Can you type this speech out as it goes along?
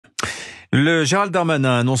Le Gérald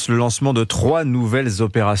Darmanin annonce le lancement de 3 nouvelles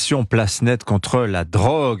opérations place nette contre la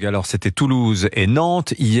drogue. Alors c'était Toulouse et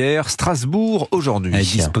Nantes hier, Strasbourg aujourd'hui. Un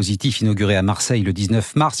dispositif inauguré à Marseille le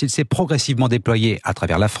 19 mars, il s'est progressivement déployé à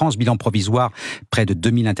travers la France. Bilan provisoire, près de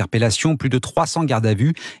 2000 interpellations, plus de 300 gardes à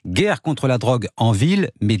vue. Guerre contre la drogue en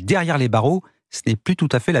ville, mais derrière les barreaux, ce n'est plus tout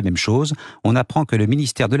à fait la même chose. On apprend que le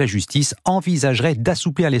ministère de la Justice envisagerait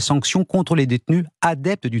d'assouplir les sanctions contre les détenus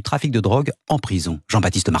adeptes du trafic de drogue en prison.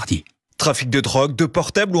 Jean-Baptiste Marty. Trafic de drogue, de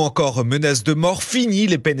portable ou encore menaces de mort, fini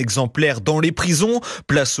les peines exemplaires dans les prisons.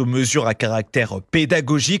 Place aux mesures à caractère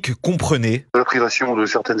pédagogique, comprenez. La privation de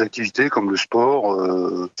certaines activités comme le sport,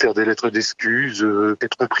 faire des lettres d'excuses,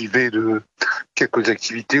 être privé de quelques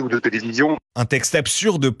activités ou de télévision. Un texte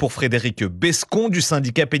absurde pour Frédéric Bescon du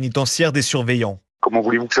syndicat pénitentiaire des surveillants. Comment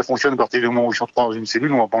voulez-vous que ça fonctionne à partir du moment où ils sont 3 dans une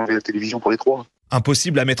cellule, on va pas enlever la télévision pour les 3.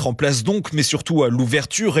 Impossible à mettre en place donc, mais surtout à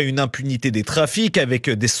l'ouverture et une impunité des trafics avec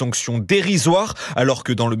des sanctions dérisoires, alors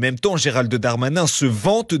que dans le même temps, Gérald Darmanin se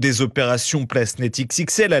vante des opérations place net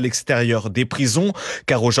XXL à l'extérieur des prisons,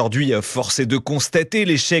 car aujourd'hui, force est de constater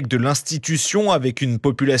l'échec de l'institution avec une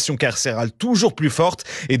population carcérale toujours plus forte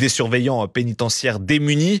et des surveillants pénitentiaires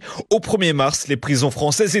démunis. Au 1er mars, les prisons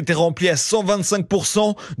françaises étaient remplies à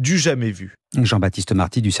 125%, du jamais vu. Jean-Baptiste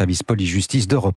Marty du service police-justice d'Europe 1.